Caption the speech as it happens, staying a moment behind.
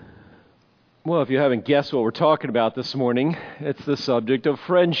Well, if you haven't guessed what we're talking about this morning, it's the subject of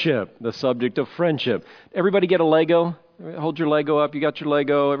friendship. The subject of friendship. Everybody get a Lego? Hold your Lego up. You got your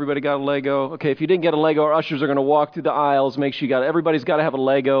Lego. Everybody got a Lego? Okay, if you didn't get a Lego, our ushers are going to walk through the aisles. Make sure everybody's got to have a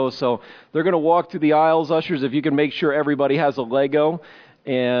Lego. So they're going to walk through the aisles, ushers, if you can make sure everybody has a Lego.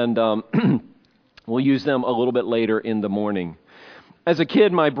 And we'll use them a little bit later in the morning. As a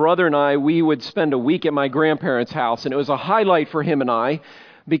kid, my brother and I, we would spend a week at my grandparents' house, and it was a highlight for him and I,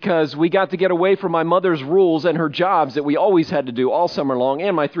 because we got to get away from my mother's rules and her jobs that we always had to do all summer long,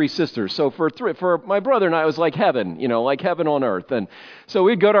 and my three sisters. So for my brother and I, it was like heaven, like heaven on earth. And so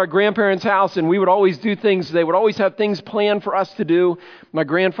we'd go to our grandparents' house, and we would always do things. They would always have things planned for us to do. My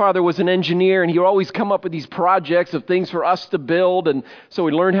grandfather was an engineer, and he would always come up with these projects of things for us to build. And so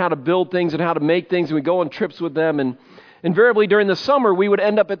we learned how to build things and how to make things, and we'd go on trips with them. And invariably during the summer, we would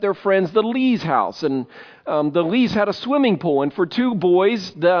end up at their friends, the Lee's house. And the Lee's had a swimming pool. And for two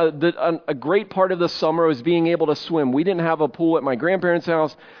boys, a great part of the summer was being able to swim. We didn't have a pool at my grandparents'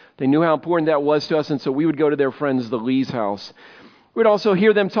 house. They knew how important that was to us. And so we would go to their friends, the Lee's house. We'd also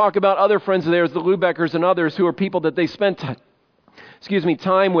hear them talk about other friends of theirs, the Lubeckers and others, who are people that they spent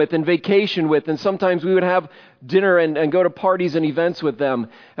time with and vacation with. And sometimes we would have dinner and go to parties and events with them.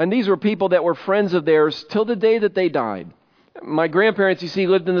 And these were people that were friends of theirs till the day that they died. My grandparents, you see,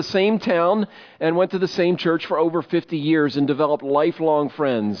 lived in the same town and went to the same church for over 50 years and developed lifelong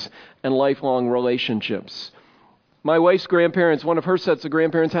friends and lifelong relationships. My wife's grandparents, one of her sets of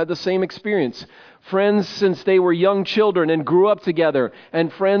grandparents, had the same experience. Friends since they were young children and grew up together,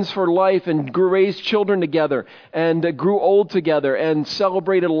 and friends for life, and raised children together, and grew old together, and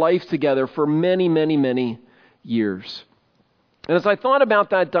celebrated life together for many, many, many years. And as I thought about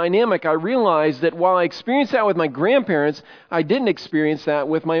that dynamic, I realized that while I experienced that with my grandparents, I didn't experience that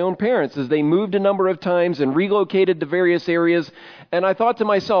with my own parents as they moved a number of times and relocated to various areas. And I thought to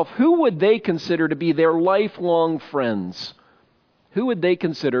myself, who would they consider to be their lifelong friends? Who would they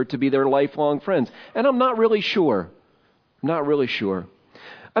consider to be their lifelong friends? And I'm not really sure.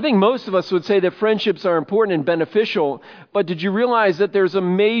 I think most of us would say that friendships are important and beneficial, but did you realize that there's a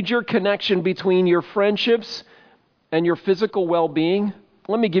major connection between your friendships and your physical well-being?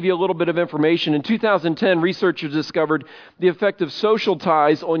 Let me give you a little bit of information. In 2010, researchers discovered the effect of social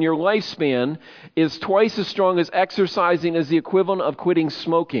ties on your lifespan is twice as strong as exercising as the equivalent of quitting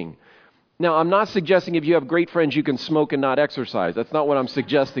smoking. Now, I'm not suggesting if you have great friends you can smoke and not exercise. That's not what I'm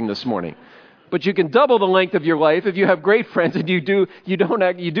suggesting this morning. But you can double the length of your life if you have great friends and you do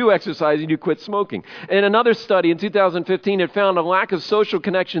exercise and you quit smoking. In another study in 2015, it found a lack of social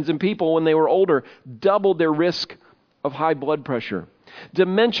connections in people when they were older doubled their risk of high blood pressure.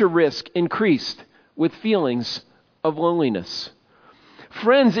 Dementia risk increased with feelings of loneliness.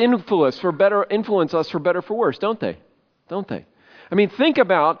 Friends influence us for better or for worse, don't they? I mean, think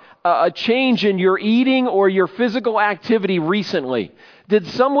about a change in your eating or your physical activity recently. Did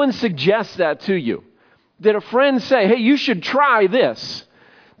someone suggest that to you? Did a friend say, hey, you should try this?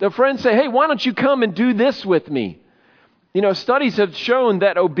 Did a friend say, hey, why don't you come and do this with me? Studies have shown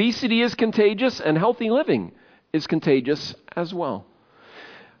that obesity is contagious and healthy living is contagious as well.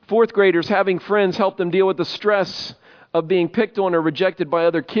 Fourth graders having friends help them deal with the stress of being picked on or rejected by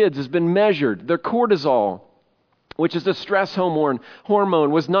other kids has been measured. Their cortisol, which is a stress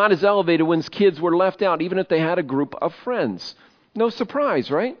hormone, was not as elevated when kids were left out, even if they had a group of friends. No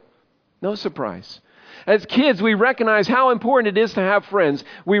surprise, right? No surprise. As kids, we recognize how important it is to have friends.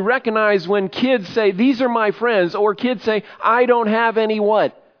 We recognize when kids say, these are my friends, or kids say, I don't have any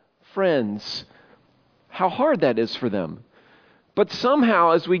what? Friends. How hard that is for them. But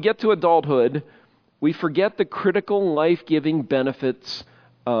somehow, as we get to adulthood, we forget the critical life-giving benefits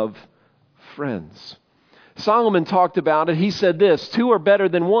of friends. Solomon talked about it. He said this, 2 are better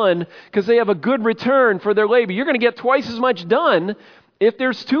than 1 because they have a good return for their labor. You're going to get twice as much done if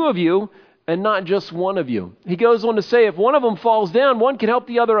there's 2 of you and not just 1 of you. He goes on to say, if one of them falls down, one can help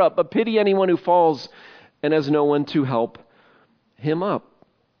the other up, but pity anyone who falls and has no one to help him up.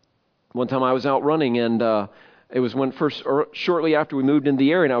 One time I was out running, and it was shortly after we moved in the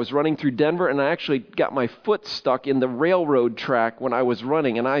area, and I was running through Denver, and I actually got my foot stuck in the railroad track when I was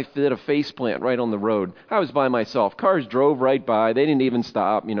running, and I did a faceplant right on the road. I was by myself. Cars drove right by. They didn't even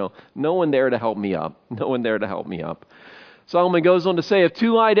stop. No one there to help me up. Solomon goes on to say, if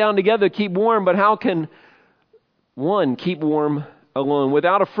 2 lie down together, keep warm, but how can 1 keep warm alone?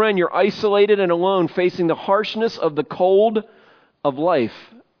 Without a friend, you're isolated and alone, facing the harshness of the cold of life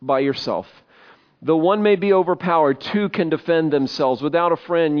by yourself. Though 1 may be overpowered, 2 can defend themselves. Without a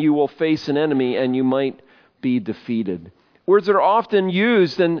friend, you will face an enemy and you might be defeated. Words that are often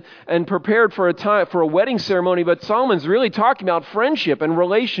used and prepared for a wedding ceremony, but Solomon's really talking about friendship and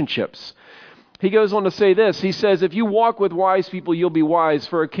relationships. He goes on to say this. He says, if you walk with wise people, you'll be wise,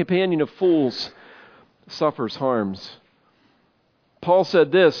 for a companion of fools suffers harms. Paul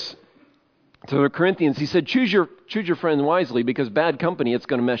said this to the Corinthians. He said, choose your friend wisely, because bad company, it's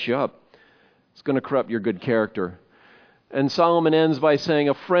going to mess you up. It's going to corrupt your good character. And Solomon ends by saying,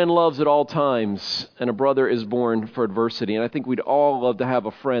 a friend loves at all times, and a brother is born for adversity. And I think we'd all love to have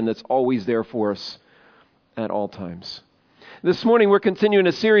a friend that's always there for us at all times. This morning, we're continuing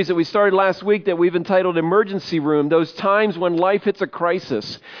a series that we started last week that we've entitled Emergency Room, those times when life hits a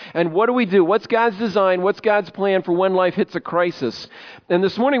crisis. And what do? What's God's design? What's God's plan for when life hits a crisis? And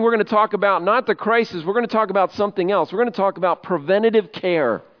this morning, we're going to talk about not the crisis, we're going to talk about something else. We're going to talk about preventative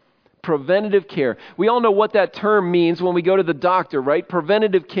care. Preventative care. We all know what that term means when we go to the doctor, right?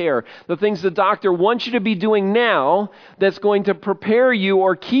 Preventative care. The things the doctor wants you to be doing now that's going to prepare you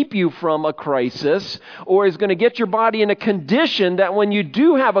or keep you from a crisis, or is going to get your body in a condition that when you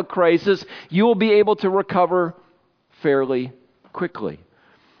do have a crisis, you will be able to recover fairly quickly.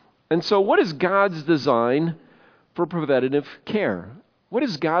 And so what is God's design for preventative care? What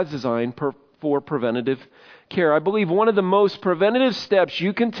is God's design for preventative care? I believe one of the most preventative steps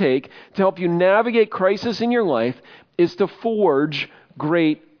you can take to help you navigate crisis in your life is to forge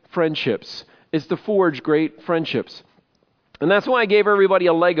great friendships. And that's why I gave everybody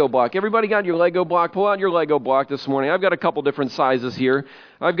a Lego block. Everybody got your Lego block? Pull out your Lego block this morning. I've got a couple different sizes here.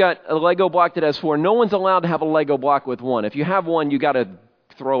 I've got a Lego block that has 4. No one's allowed to have a Lego block with 1. If you have 1, you got to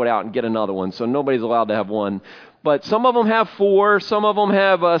throw it out and get another one. So nobody's allowed to have 1. But some of them have 4. Some of them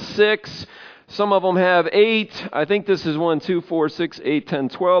have 6. Some of them have 8. I think this is 1, 2, 4, 6, 8, 10,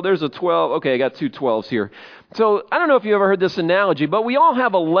 12. There's a 12. Okay, I got 2 12s here. So I don't know if you ever heard this analogy, but we all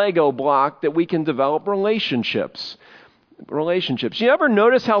have a Lego block that we can develop relationships. You ever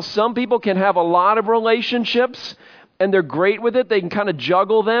notice how some people can have a lot of relationships and they're great with it? They can kind of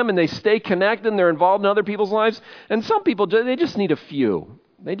juggle them and they stay connected and they're involved in other people's lives. And some people, they just need a few.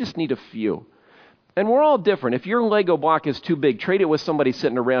 And we're all different. If your Lego block is too big, trade it with somebody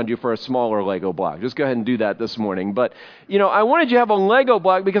sitting around you for a smaller Lego block. Just go ahead and do that this morning. But, I wanted you to have a Lego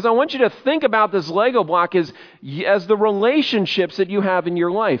block because I want you to think about this Lego block as the relationships that you have in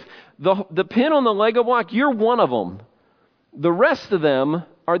your life. The pin on the Lego block, you're one of them. The rest of them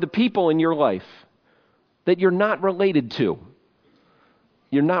are the people in your life that you're not related to.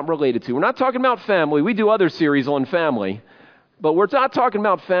 We're not talking about family. We do other series on family. But we're not talking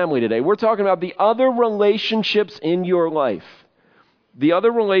about family today. We're talking about the other relationships in your life.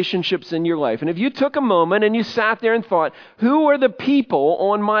 And if you took a moment and you sat there and thought, who are the people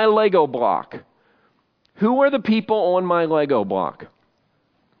on my Lego block?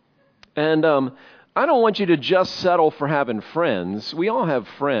 And I don't want you to just settle for having friends. We all have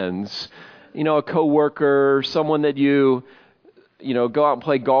friends. A coworker, someone that you go out and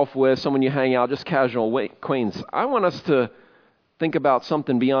play golf with, someone you hang out, just casual acquaintance. I want us to think about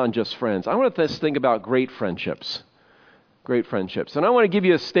something beyond just friends. I want us to think about great friendships. And I want to give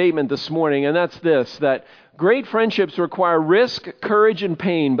you a statement this morning, and that's this, that great friendships require risk, courage, and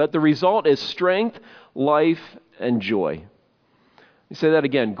pain, but the result is strength, life, and joy. Let me say that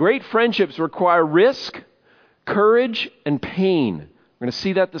again. Great friendships require risk, courage, and pain. We're going to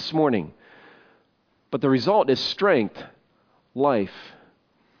see that this morning. But the result is strength, life,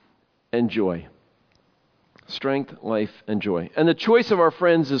 and joy. Strength, life, and joy. And the choice of our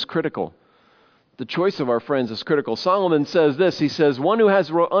friends is critical. Solomon says this. He says, one who has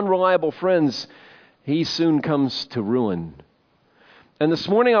unreliable friends, he soon comes to ruin. And this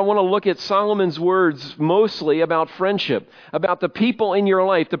morning I want to look at Solomon's words mostly about friendship, about the people in your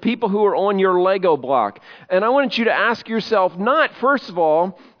life, the people who are on your Lego block. And I want you to ask yourself, not first of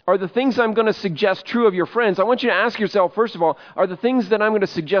all, are the things I'm going to suggest true of your friends? I want you to ask yourself, first of all, are the things that I'm going to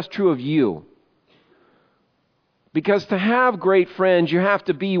suggest true of you? Because to have great friends, you have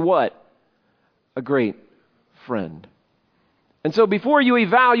to be what? A great friend. And so before you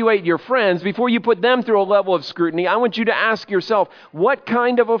evaluate your friends, before you put them through a level of scrutiny, I want you to ask yourself, what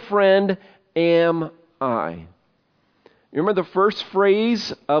kind of a friend am I? You remember the first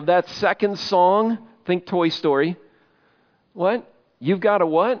phrase of that second song? Think Toy Story. What? You've got a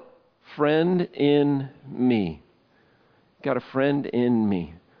what? Friend in me. Got a friend in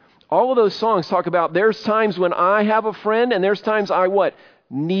me. All of those songs talk about there's times when I have a friend and there's times I what?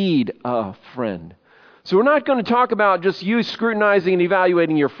 Need a friend. So we're not going to talk about just you scrutinizing and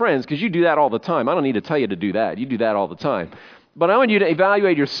evaluating your friends because you do that all the time. I don't need to tell you to do that. You do that all the time. But I want you to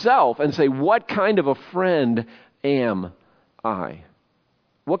evaluate yourself and say, what kind of a friend am I?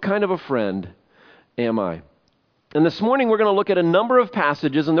 What kind of a friend am I? And this morning we're going to look at a number of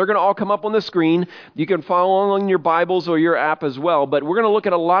passages, and they're going to all come up on the screen. You can follow along in your Bibles or your app as well. But we're going to look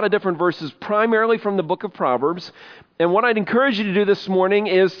at a lot of different verses, primarily from the book of Proverbs. And what I'd encourage you to do this morning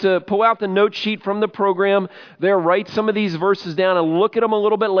is to pull out the note sheet from the program there, write some of these verses down, and look at them a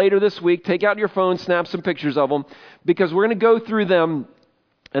little bit later this week. Take out your phone, snap some pictures of them, because we're going to go through them.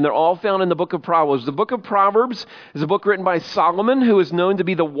 And they're all found in the book of Proverbs. The book of Proverbs is a book written by Solomon, who is known to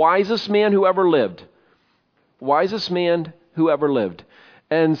be the wisest man who ever lived. Wisest man who ever lived.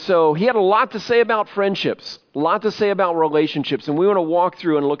 And so he had a lot to say about friendships, a lot to say about relationships, and we want to walk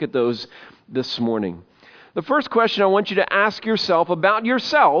through and look at those this morning. The first question I want you to ask yourself about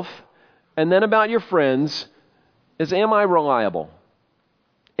yourself and then about your friends is, am I reliable?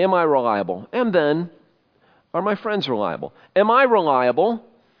 Am I reliable? And then, are my friends reliable? Am I reliable?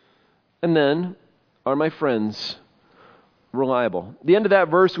 And then, are my friends reliable? The end of that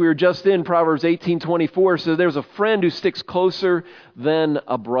verse we were just in, Proverbs 18:24, says there's a friend who sticks closer than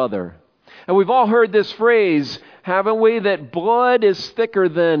a brother. And we've all heard this phrase, haven't we, that blood is thicker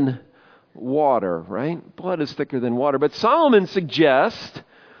than water, right? Blood is thicker than water. But Solomon suggests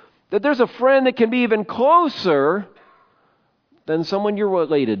that there's a friend that can be even closer than someone you're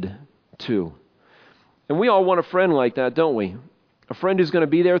related to. And we all want a friend like that, don't we? A friend who's going to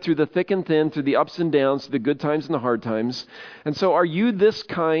be there through the thick and thin, through the ups and downs, through the good times and the hard times. And so are you this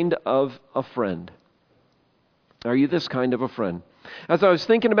kind of a friend? Are you this kind of a friend? As I was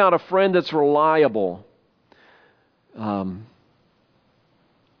thinking about a friend that's reliable, I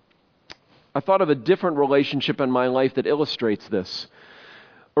thought of a different relationship in my life that illustrates this.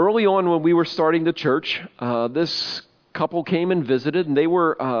 Early on when we were starting the church, this couple came and visited, and they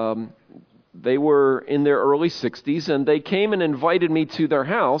were in their early 60s, and they came and invited me to their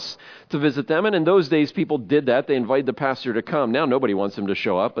house to visit them. And in those days, people did that. They invited the pastor to come. Now, nobody wants him to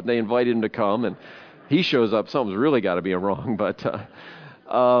show up, but they invited him to come, and he shows up. Something's really got to be wrong.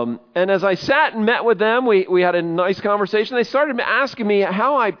 And as I sat and met with them, we had a nice conversation. They started asking me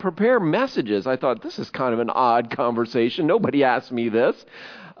how I prepare messages. I thought, this is kind of an odd conversation. Nobody asked me this.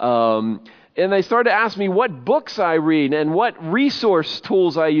 And they started to ask me what books I read and what resource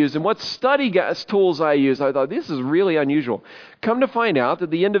tools I use and what study tools I use. I thought, this is really unusual. Come to find out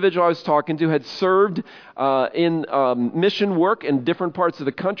that the individual I was talking to had served in mission work in different parts of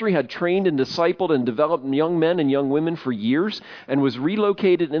the country, had trained and discipled and developed young men and young women for years, and was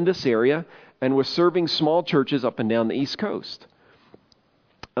relocated in this area and was serving small churches up and down the East Coast.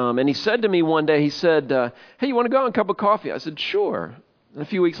 And he said to me one day, he said, hey, you want to go out and a cup of coffee? I said, sure. And a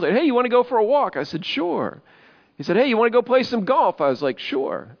few weeks later, hey, you want to go for a walk? I said, sure. He said, hey, you want to go play some golf? I was like,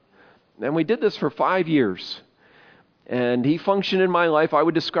 sure. And we did this for 5 years. And he functioned in my life. I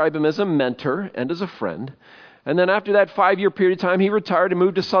would describe him as a mentor and as a friend. And then after that 5-year period of time, he retired and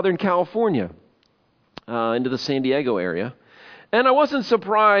moved to Southern California, into the San Diego area. And I wasn't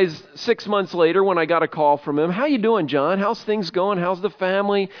surprised 6 months later when I got a call from him. How you doing, John? How's things going? How's the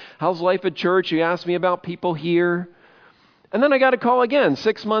family? How's life at church? He asked me about people here. And then I got a call again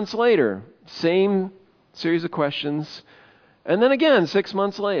 6 months later. Same series of questions. And then again 6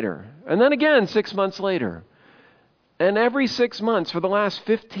 months later. And then again 6 months later. And every 6 months for the last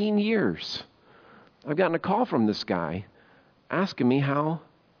 15 years, I've gotten a call from this guy asking me how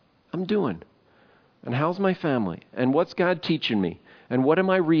I'm doing. And how's my family? And what's God teaching me? And what am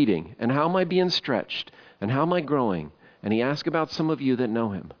I reading? And how am I being stretched? And how am I growing? And he asked about some of you that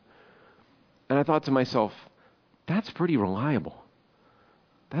know him. And I thought to myself, that's pretty reliable.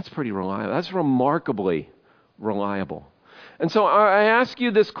 That's pretty reliable. That's remarkably reliable. And so I ask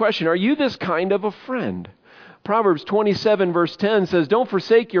you this question. Are you this kind of a friend? Proverbs 27 verse 10 says, don't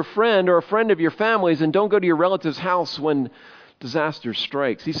forsake your friend or a friend of your families, and don't go to your relative's house when disaster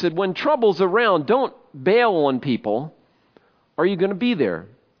strikes. He said, when trouble's around, don't bail on people. Are you going to be there?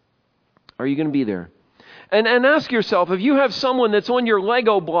 Are you going to be there? And ask yourself, if you have someone that's on your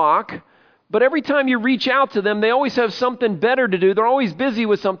Lego block, but every time you reach out to them, they always have something better to do. They're always busy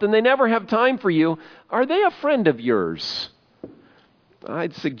with something. They never have time for you. Are they a friend of yours?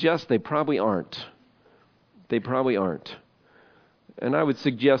 I'd suggest they probably aren't. They probably aren't. And I would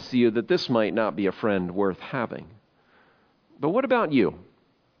suggest to you that this might not be a friend worth having. But what about you?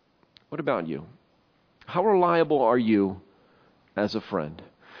 What about you? How reliable are you as a friend?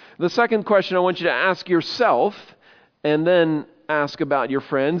 The second question I want you to ask yourself and then ask about your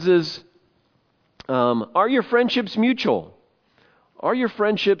friends is, are your friendships mutual? Are your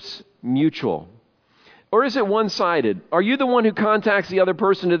friendships mutual? Or is it one-sided? Are you the one who contacts the other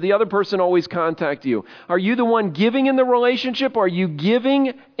person? Did the other person always contact you? Are you the one giving in the relationship? Are you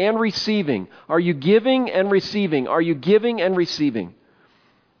giving and receiving? Are you giving and receiving? Are you giving and receiving?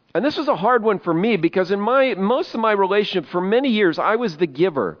 And this was a hard one for me because in most of my relationship, for many years, I was the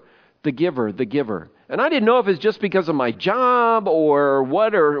giver. And I didn't know if it's just because of my job or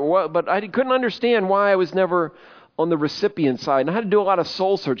what, but I couldn't understand why I was never on the recipient side. And I had to do a lot of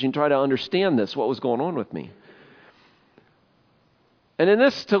soul searching to try to understand what was going on with me.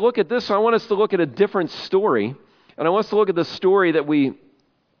 And to look at this, I want us to look at a different story. And I want us to look at the story that we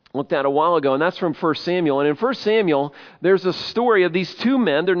looked at a while ago, and that's from 1 Samuel. And in 1 Samuel, there's a story of these two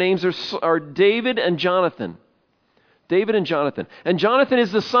men. Their names are David and Jonathan. David and Jonathan. And Jonathan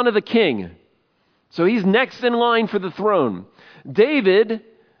is the son of the king. So he's next in line for the throne. David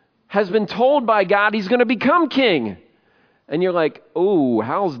has been told by God he's going to become king. And you're like, oh,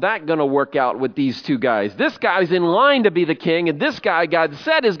 how's that going to work out with these two guys? This guy's in line to be the king, and this guy God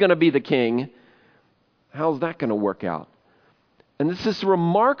said is going to be the king. How's that going to work out? And this is a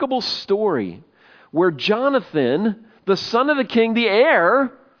remarkable story where Jonathan, the son of the king, the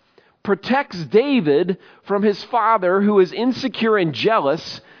heir, protects David from his father who is insecure and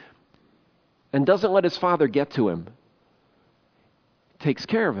jealous and doesn't let his father get to him. Takes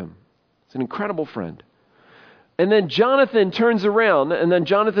care of him. It's an incredible friend. And then Jonathan turns around, and then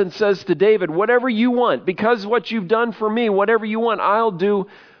Jonathan says to David, whatever you want, because what you've done for me, whatever you want, I'll do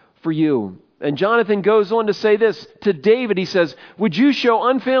for you. And Jonathan goes on to say this to David. He says, would you show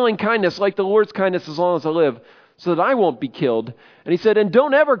unfailing kindness like the Lord's kindness as long as I live, so that I won't be killed? And he said, and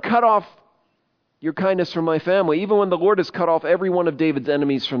don't ever cut off your kindness from my family, even when the Lord has cut off every one of David's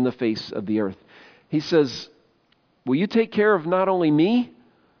enemies from the face of the earth. He says, will you take care of not only me,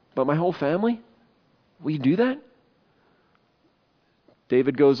 but my whole family? Will you do that?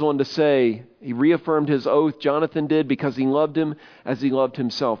 David goes on to say, he reaffirmed his oath, Jonathan did, because he loved him as he loved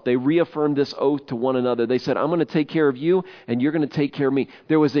himself. They reaffirmed this oath to one another. They said, I'm going to take care of you, and you're going to take care of me.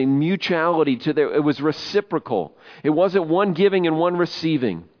 There was a mutuality to there. It was reciprocal. It wasn't one giving and one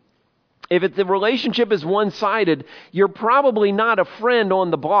receiving. If the relationship is one-sided, you're probably not a friend on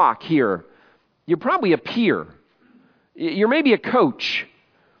the block here. You're probably a peer. You're maybe a coach.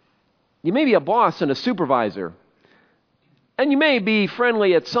 You may be a boss and a supervisor. And you may be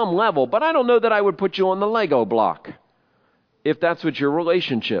friendly at some level, but I don't know that I would put you on the Lego block if that's what your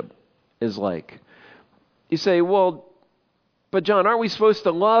relationship is like. You say, well, but John, aren't we supposed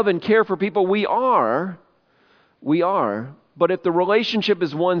to love and care for people? We are. But if the relationship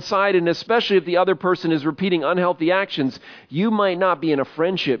is one-sided, and especially if the other person is repeating unhealthy actions, you might not be in a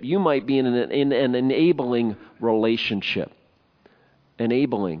friendship. You might be in an enabling relationship.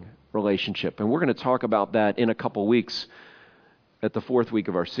 Enabling relationship. And we're going to talk about that in a couple weeks at the 4th week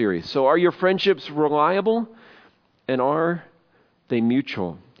of our series. So are your friendships reliable? And are they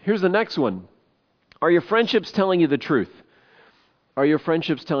mutual? Here's the next one. Are your friendships telling you the truth? Are your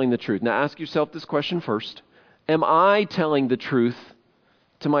friendships telling the truth? Now ask yourself this question first. Am I telling the truth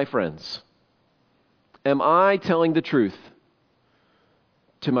to my friends? Am I telling the truth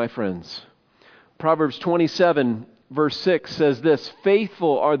to my friends? Proverbs 27 verse 6 says this,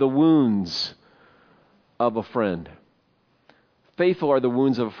 faithful are the wounds of a friend. Faithful are the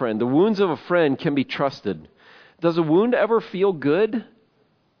wounds of a friend. The wounds of a friend can be trusted. Does a wound ever feel good?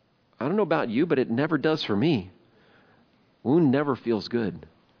 I don't know about you, but it never does for me. Wound never feels good.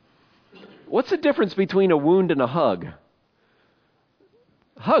 What's the difference between a wound and a hug?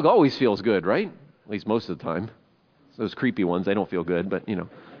 A hug always feels good, right? At least most of the time. Those creepy ones, they don't feel good, but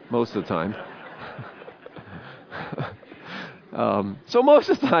most of the time. So most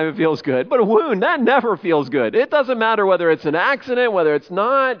of the time it feels good, but a wound, that never feels good. It doesn't matter whether it's an accident, whether it's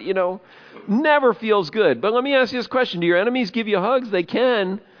not, never feels good. But let me ask you this question. Do your enemies give you hugs? They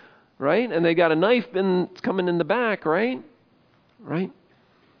can, right? And they got a knife it's coming in the back, right? Right?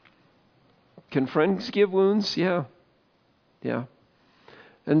 Can friends give wounds? Yeah.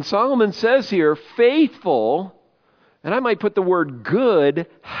 And Solomon says here, faithful, and I might put the word good,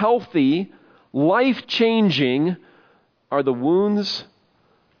 healthy, life-changing, are the wounds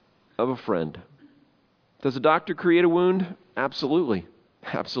of a friend. Does a doctor create a wound? Absolutely.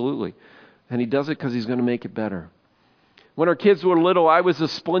 And he does it because he's going to make it better. When our kids were little, I was a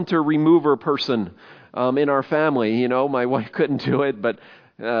splinter remover person in our family. My wife couldn't do it, but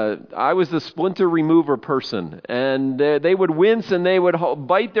I was the splinter remover person. And they would wince and they would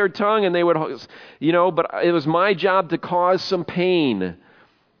bite their tongue and they would, but it was my job to cause some pain.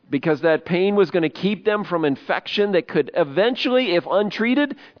 Because that pain was going to keep them from infection that could eventually, if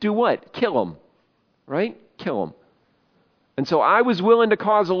untreated, do what? Kill them. Right? Kill them. And so I was willing to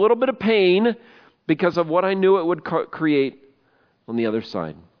cause a little bit of pain because of what I knew it would create on the other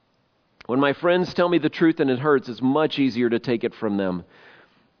side. When my friends tell me the truth and it hurts, it's much easier to take it from them.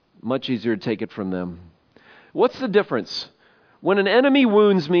 Much easier to take it from them. What's the difference? When an enemy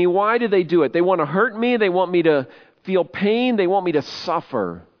wounds me, why do they do it? They want to hurt me. They want me to feel pain. They want me to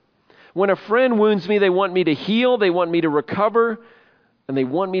suffer. When a friend wounds me, they want me to heal. They want me to recover. And they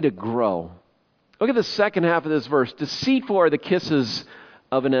want me to grow. Look at the second half of this verse. Deceitful are the kisses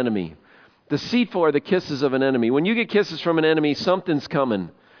of an enemy. Deceitful are the kisses of an enemy. When you get kisses from an enemy, something's coming.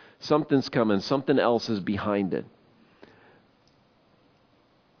 Something's coming. Something else is behind it.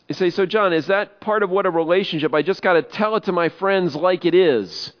 You say, so John, is that part of what a relationship? I just got to tell it to my friends like it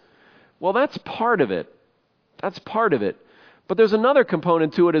is. Well, that's part of it. That's part of it. But there's another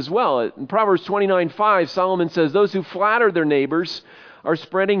component to it as well. In Proverbs 29:5, Solomon says, those who flatter their neighbors are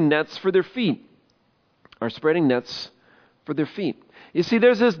spreading nets for their feet. Are spreading nets for their feet. You see,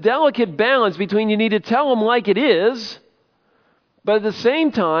 there's this delicate balance between you need to tell them like it is, but at the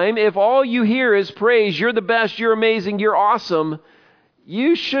same time, if all you hear is praise, you're the best, you're amazing, you're awesome,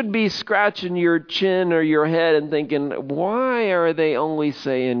 you should be scratching your chin or your head and thinking, why are they only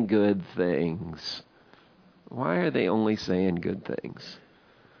saying good things? Why are they only saying good things?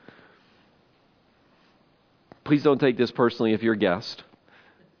 Please don't take this personally if you're a guest.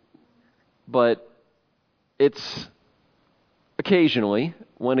 But it's occasionally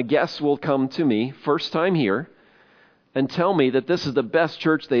when a guest will come to me, first time here, and tell me that this is the best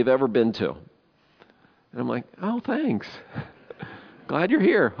church they've ever been to. And I'm like, oh, thanks. Glad you're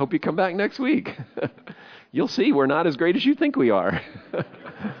here. Hope you come back next week. You'll see we're not as great as you think we are.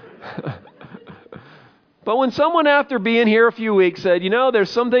 But when someone after being here a few weeks said,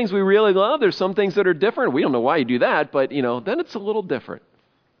 there's some things we really love, there's some things that are different. We don't know why you do that, but, then it's a little different.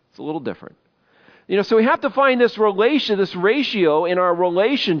 It's a little different. So we have to find this ratio in our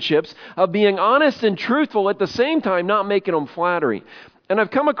relationships of being honest and truthful at the same time, not making them flattery. And I've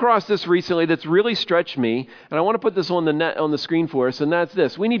come across this recently that's really stretched me, and I want to put this on the screen for us, and that's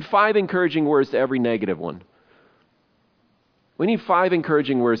this. We need 5 encouraging words to every negative one. We need 5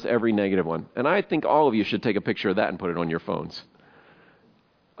 encouraging words to every negative one. And I think all of you should take a picture of that and put it on your phones.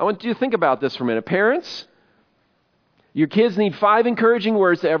 I want you to think about this for a minute. Parents, your kids need 5 encouraging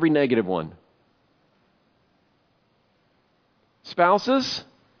words to every negative one. Spouses,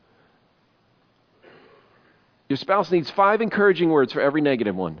 your spouse needs 5 encouraging words for every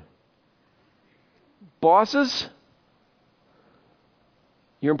negative one. Bosses,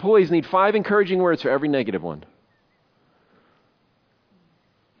 your employees need 5 encouraging words for every negative one.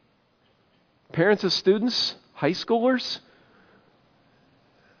 Parents of students, high schoolers,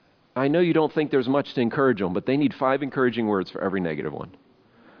 I know you don't think there's much to encourage them, but they need 5 encouraging words for every negative one.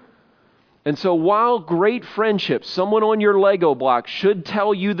 And so while great friendships, someone on your Lego block should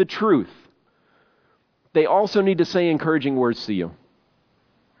tell you the truth, they also need to say encouraging words to you.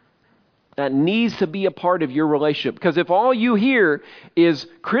 That needs to be a part of your relationship. Because if all you hear is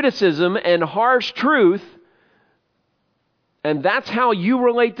criticism and harsh truth, and that's how you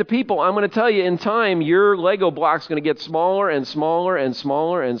relate to people, I'm going to tell you, in time, your Lego block's going to get smaller and smaller and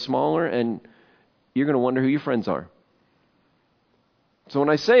smaller and smaller, and you're going to wonder who your friends are. So when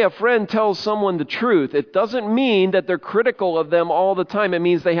I say a friend tells someone the truth, it doesn't mean that they're critical of them all the time. It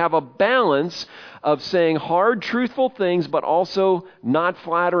means they have a balance of saying hard, truthful things, but also not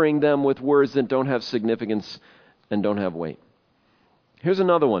flattering them with words that don't have significance and don't have weight. Here's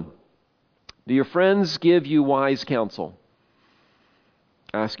another one. Do your friends give you wise counsel?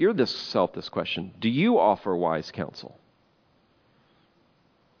 Ask yourself this question. Do you offer wise counsel?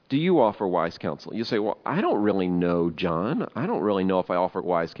 Do you offer wise counsel? You say, well, I don't really know, John. I don't really know if I offer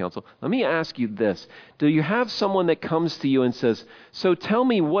wise counsel. Let me ask you this. Do you have someone that comes to you and says, so tell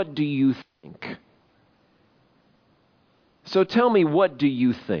me, what do you think? So tell me, what do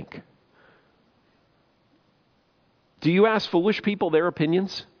you think? Do you ask foolish people their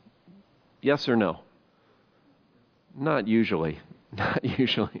opinions? Yes or no? Not usually. Not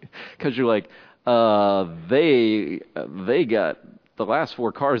usually. Because you're like, they got... the last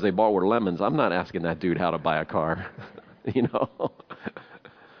 4 cars they bought were lemons. I'm not asking that dude how to buy a car.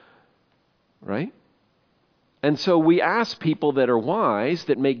 Right? And so we ask people that are wise,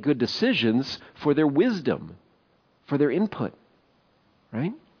 that make good decisions, for their wisdom, for their input.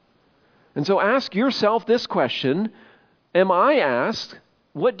 Right? And so ask yourself this question. Am I asked,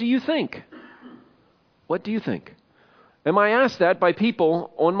 what do you think? What do you think? Am I asked that by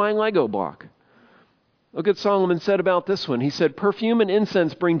people on my Lego block? Look what Solomon said about this one. He said, perfume and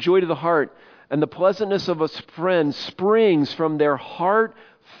incense bring joy to the heart, and the pleasantness of a friend springs from their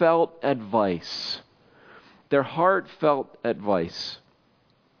heartfelt advice. Their heartfelt advice.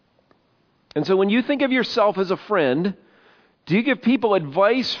 And so when you think of yourself as a friend, do you give people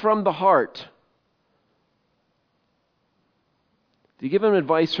advice from the heart? Do you give them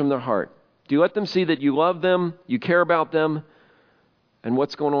advice from their heart? Do you let them see that you love them, you care about them, and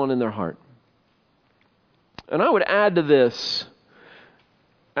what's going on in their heart. And I would add to this,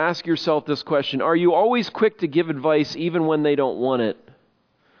 ask yourself this question: are you always quick to give advice even when they don't want it?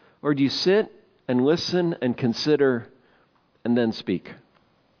 Or do you sit and listen and consider and then speak?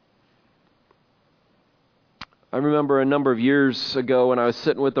 I remember a number of years ago when I was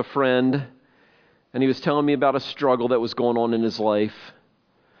sitting with a friend, and he was telling me about a struggle that was going on in his life.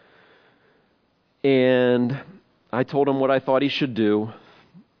 And I told him what I thought he should do.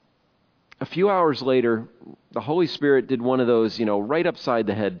 A few hours later, the Holy Spirit did one of those, right upside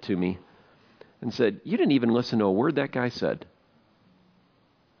the head to me and said, "You didn't even listen to a word that guy said."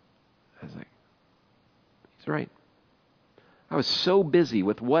 I was like, he's right. I was so busy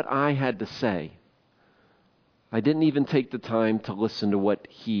with what I had to say, I didn't even take the time to listen to what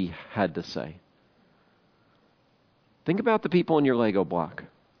he had to say. Think about the people in your Lego block.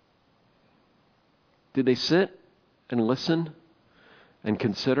 Did they sit and listen and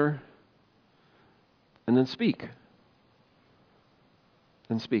consider and then speak?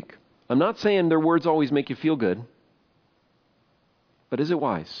 And speak. I'm not saying their words always make you feel good, but is it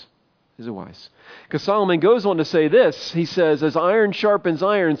wise? Is it wise? Because Solomon goes on to say this. He says, as iron sharpens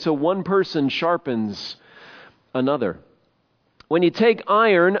iron, so one person sharpens another. When you take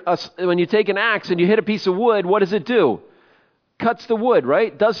when you take an axe and you hit a piece of wood, what does it do? Cuts the wood,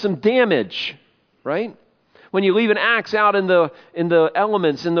 right? Does some damage, right? When you leave an axe out in the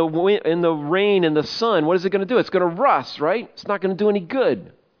elements, in the rain, in the sun, what is it going to do? It's going to rust, right? It's not going to do any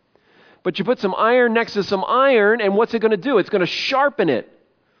good. But you put some iron next to some iron, and what's it going to do? It's going to sharpen it.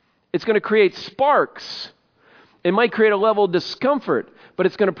 It's going to create sparks. It might create a level of discomfort, but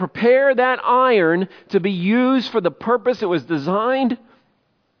it's going to prepare that iron to be used for the purpose it was designed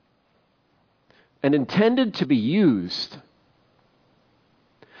and intended to be used.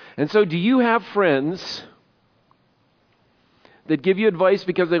 And so, do you have friends that give you advice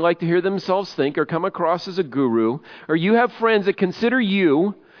because they like to hear themselves think or come across as a guru? Or you have friends that consider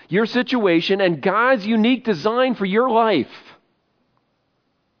you, your situation, and God's unique design for your life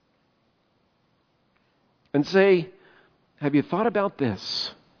and say, have you thought about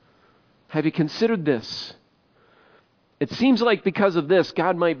this? Have you considered this? It seems like because of this,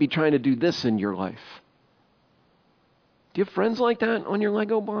 God might be trying to do this in your life. Do you have friends like that on your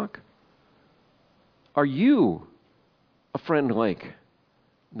Lego block? Are you a friend like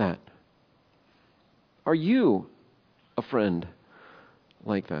that? Are you a friend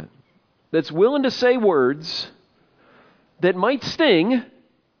like that? That's willing to say words that might sting,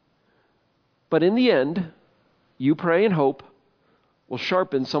 but in the end, you pray and hope will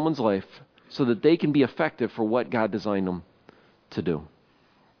sharpen someone's life so that they can be effective for what God designed them to do.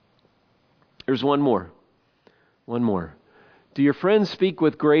 There's one more. One more. Do your friends speak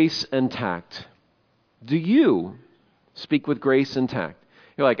with grace and tact? Do you speak with grace and tact?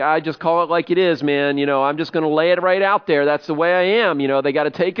 You're like, I just call it like it is, man. I'm just going to lay it right out there. That's the way I am. They got to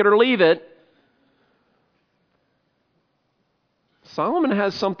take it or leave it. Solomon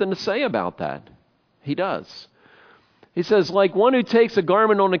has something to say about that. He does. He says, like one who takes a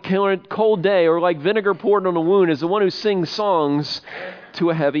garment on a cold day, or like vinegar poured on a wound, is the one who sings songs to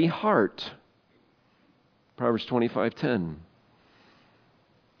a heavy heart. Proverbs 25:10.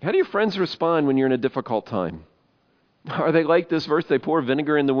 How do your friends respond when you're in a difficult time? Are they like this verse, they pour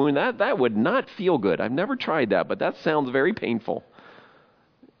vinegar in the wound? That would not feel good. I've never tried that, but that sounds very painful.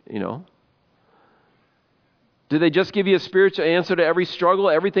 Do they just give you a spiritual answer to every struggle?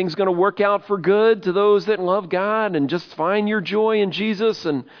 Everything's going to work out for good to those that love God, and just find your joy in Jesus?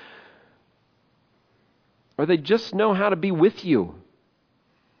 Or they just know how to be with you,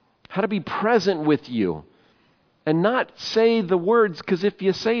 how to be present with you, and not say the words, because if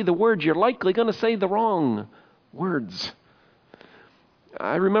you say the words, you're likely going to say the wrong words.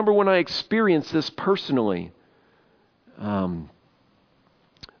 I remember when I experienced this personally.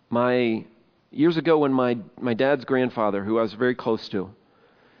 Years ago when my dad's grandfather, who I was very close to,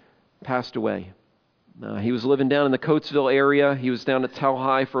 passed away. He was living down in the Coatesville area. He was down at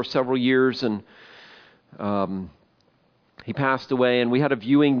Telhai for several years, and he passed away. And we had a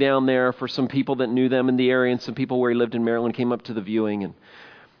viewing down there for some people that knew them in the area, and some people where he lived in Maryland came up to the viewing.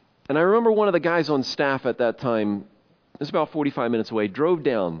 And I remember one of the guys on staff at that time, it was about 45 minutes away, drove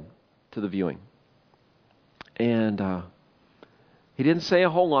down to the viewing. And he didn't say a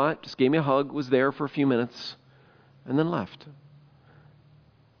whole lot, just gave me a hug, was there for a few minutes, and then left.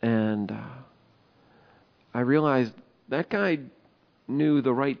 And I realized that guy knew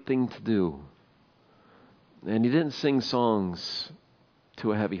the right thing to do. And he didn't sing songs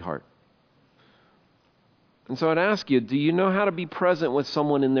to a heavy heart. And so I'd ask you, do you know how to be present with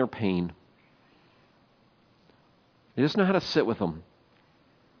someone in their pain? You just know how to sit with them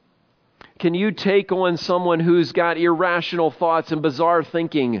Can you take on someone who's got irrational thoughts and bizarre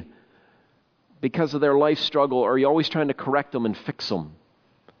thinking because of their life struggle, or are you always trying to correct them and fix them?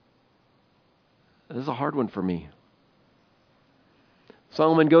 This is a hard one for me.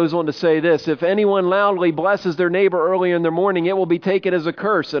 Solomon goes on to say this: if anyone loudly blesses their neighbor early in the morning, it will be taken as a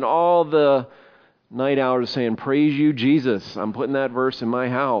curse. And all the night owls are saying, praise you, Jesus. I'm putting that verse in my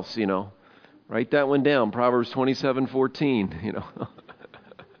house, Write that one down, Proverbs 27:14,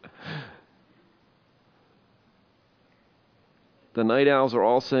 The night owls are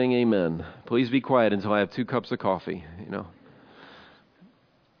all saying amen. Please be quiet until I have 2 cups of coffee,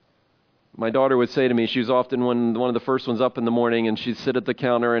 My daughter would say to me, she was often one of the first ones up in the morning, and she'd sit at the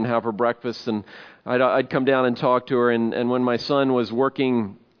counter and have her breakfast, and I'd come down and talk to her, and when my son was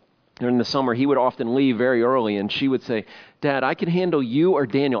working during the summer, he would often leave very early, and she would say, Dad, I can handle you or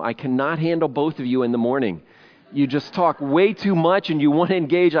Daniel. I cannot handle both of you in the morning. You just talk way too much, and you want to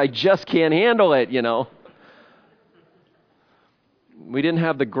engage. I just can't handle it, We didn't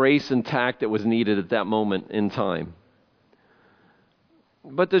have the grace and tact that was needed at that moment in time.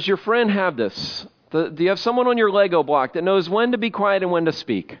 But does your friend have this? Do you have someone on your Lego block that knows when to be quiet and when to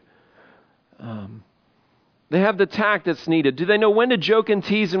speak? They have the tact that's needed. Do they know when to joke and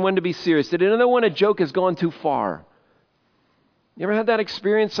tease and when to be serious? Do they know when a joke has gone too far? You ever had that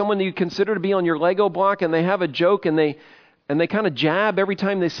experience? Someone that you consider to be on your Lego block, and they have a joke, and they kind of jab every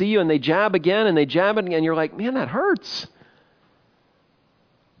time they see you, and they jab again, and they jab again, and you're like, man, that hurts.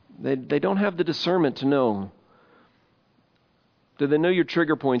 They don't have the discernment to know. Do they know your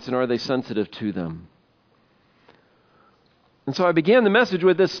trigger points, and are they sensitive to them? And so I began the message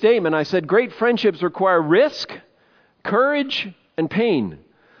with this statement. I said, great friendships require risk, courage, and pain.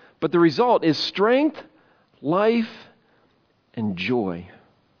 But the result is strength, life, and joy.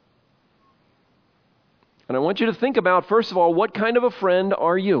 And I want you to think about, first of all, what kind of a friend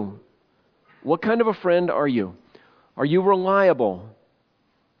are you? What kind of a friend are you? Are you reliable?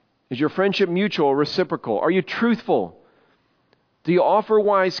 Is your friendship mutual, reciprocal? Are you truthful? Do you offer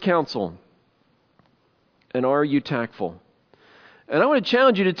wise counsel? And are you tactful? And I want to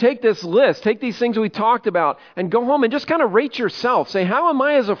challenge you to take this list, take these things we talked about, and go home and just kind of rate yourself. Say, how am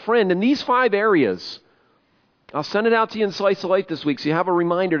I as a friend in these 5 areas? I'll send it out to you in Slice of Life this week so you have a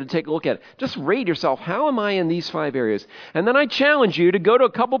reminder to take a look at it. Just rate yourself. How am I in these 5 areas? And then I challenge you to go to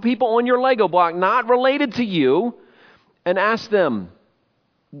a couple people on your Lego block, not related to you, and ask them,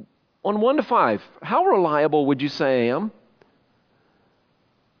 on 1 to 5, how reliable would you say I am?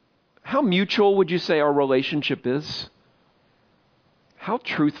 How mutual would you say our relationship is? How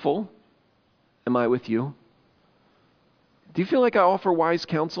truthful am I with you? Do you feel like I offer wise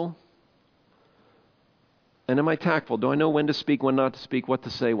counsel? And am I tactful? Do I know when to speak, when not to speak, what to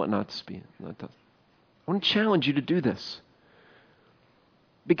say, what not to speak? I want to challenge you to do this.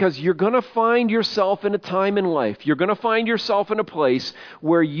 Because you're going to find yourself in a time in life. You're going to find yourself in a place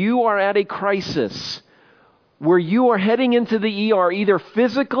where you are at a crisis, where you are heading into the ER, either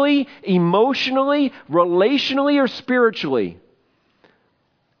physically, emotionally, relationally, or spiritually.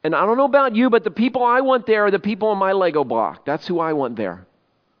 And I don't know about you, but the people I want there are the people on my Lego block. That's who I want there.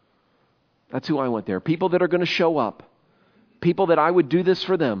 That's who I want there. People that are going to show up. People that I would do this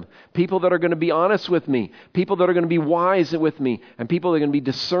for them. People that are going to be honest with me. People that are going to be wise with me. And people that are going to be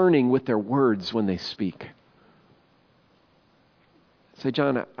discerning with their words when they speak. Say,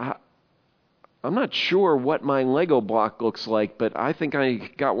 John, I'm not sure what my Lego block looks like, but I think I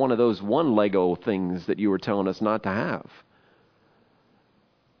got one of those one Lego things that you were telling us not to have.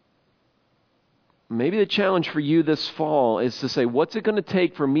 Maybe the challenge for you this fall is to say, what's it going to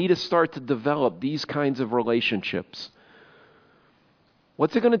take for me to start to develop these kinds of relationships?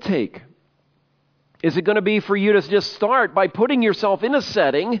 What's it going to take? Is it going to be for you to just start by putting yourself in a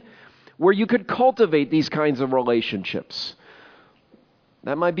setting where you could cultivate these kinds of relationships?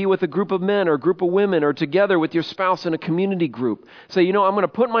 That might be with a group of men or a group of women or together with your spouse in a community group. Say, I'm going to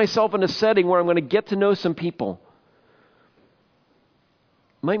put myself in a setting where I'm going to get to know some people.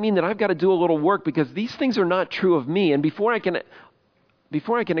 Might mean that I've got to do a little work because these things are not true of me. And before I can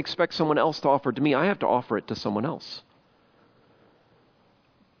expect someone else to offer it to me, I have to offer it to someone else.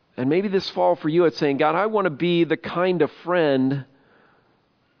 And maybe this fall for you, it's saying, God, I want to be the kind of friend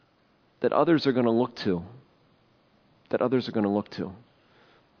that others are going to look to. That others are going to look to.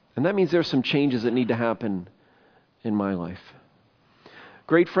 And that means there's some changes that need to happen in my life.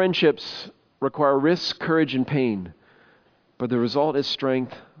 Great friendships require risk, courage, and pain. But the result is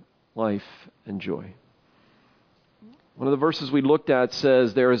strength, life, and joy. One of the verses we looked at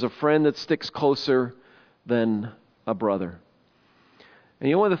says, there is a friend that sticks closer than a brother. And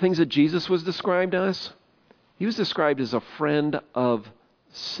you know one of the things that Jesus was described as? He was described as a friend of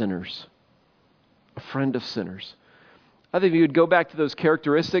sinners. friend of sinners. I think if you would go back to those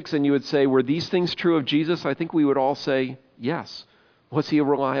characteristics and you would say, were these things true of Jesus? I think we would all say yes. Was he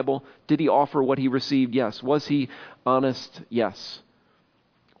reliable? Did he offer what he received? Yes. Was he honest? Yes.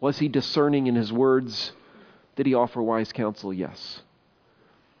 Was he discerning in his words? Did he offer wise counsel? Yes.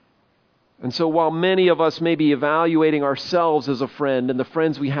 And so while many of us may be evaluating ourselves as a friend and the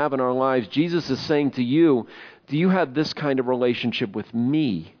friends we have in our lives, Jesus is saying to you, do you have this kind of relationship with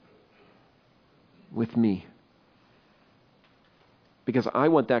me? With me. Because I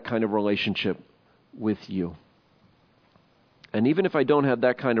want that kind of relationship with you. And even if I don't have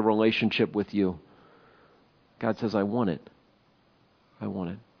that kind of relationship with you, God says, I want it. I want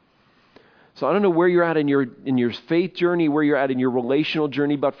it. So I don't know where you're at in your faith journey, where you're at in your relational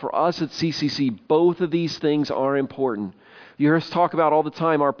journey, but for us at CCC, both of these things are important. You hear us talk about all the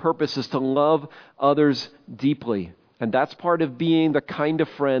time, our purpose is to love others deeply. And that's part of being the kind of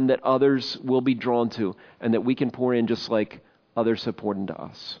friend that others will be drawn to and that we can pour in just like others have poured into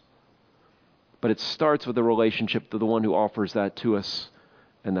us. But it starts with a relationship to the one who offers that to us,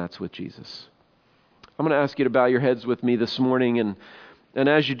 and that's with Jesus. I'm going to ask you to bow your heads with me this morning, and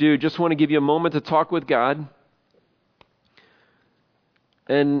as you do, just want to give you a moment to talk with God.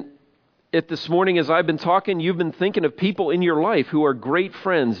 And if this morning as I've been talking, you've been thinking of people in your life who are great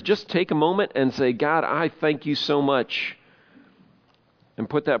friends, just take a moment and say, God, I thank you so much. And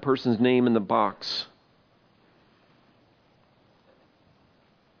put that person's name in the box.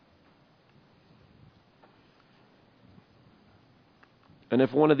 And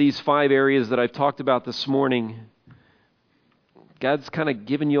if one of these 5 areas that I've talked about this morning, God's kind of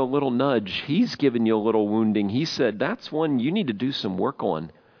given you a little nudge. He's given you a little wounding. He said, that's one you need to do some work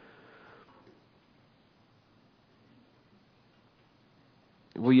on.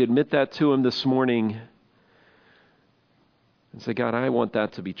 Will you admit that to him this morning and say, God, I want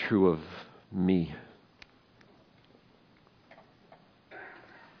that to be true of me.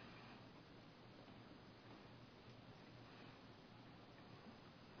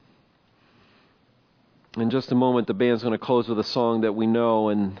 In just a moment, the band's going to close with a song that we know,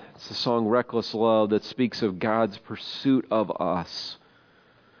 and it's the song Reckless Love that speaks of God's pursuit of us.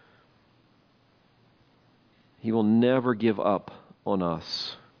 He will never give up on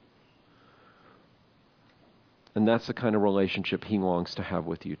us. And that's the kind of relationship he longs to have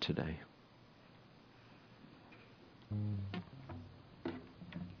with you today.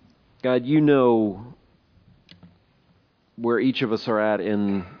 God, you know where each of us are at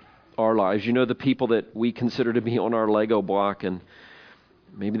in our lives. You know the people that we consider to be on our Lego block, and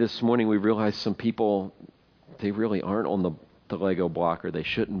maybe this morning we realize some people, they really aren't on the Lego block, or they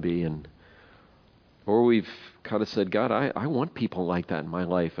shouldn't be, or we've kind of said, God, I want people like that in my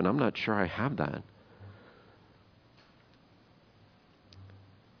life, and I'm not sure I have that.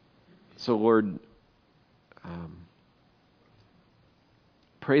 So Lord,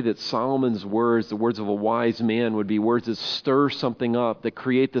 pray that Solomon's words, the words of a wise man, would be words that stir something up, that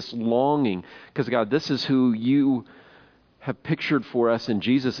create this longing. Because God, this is who you have pictured for us in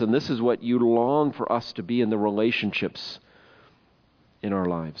Jesus, and this is what you long for us to be in the relationships in our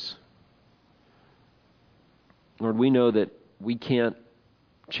lives. Lord, we know that we can't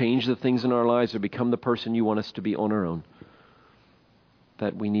change the things in our lives or become the person you want us to be on our own.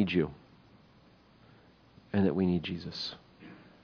 That we need you, and that we need Jesus.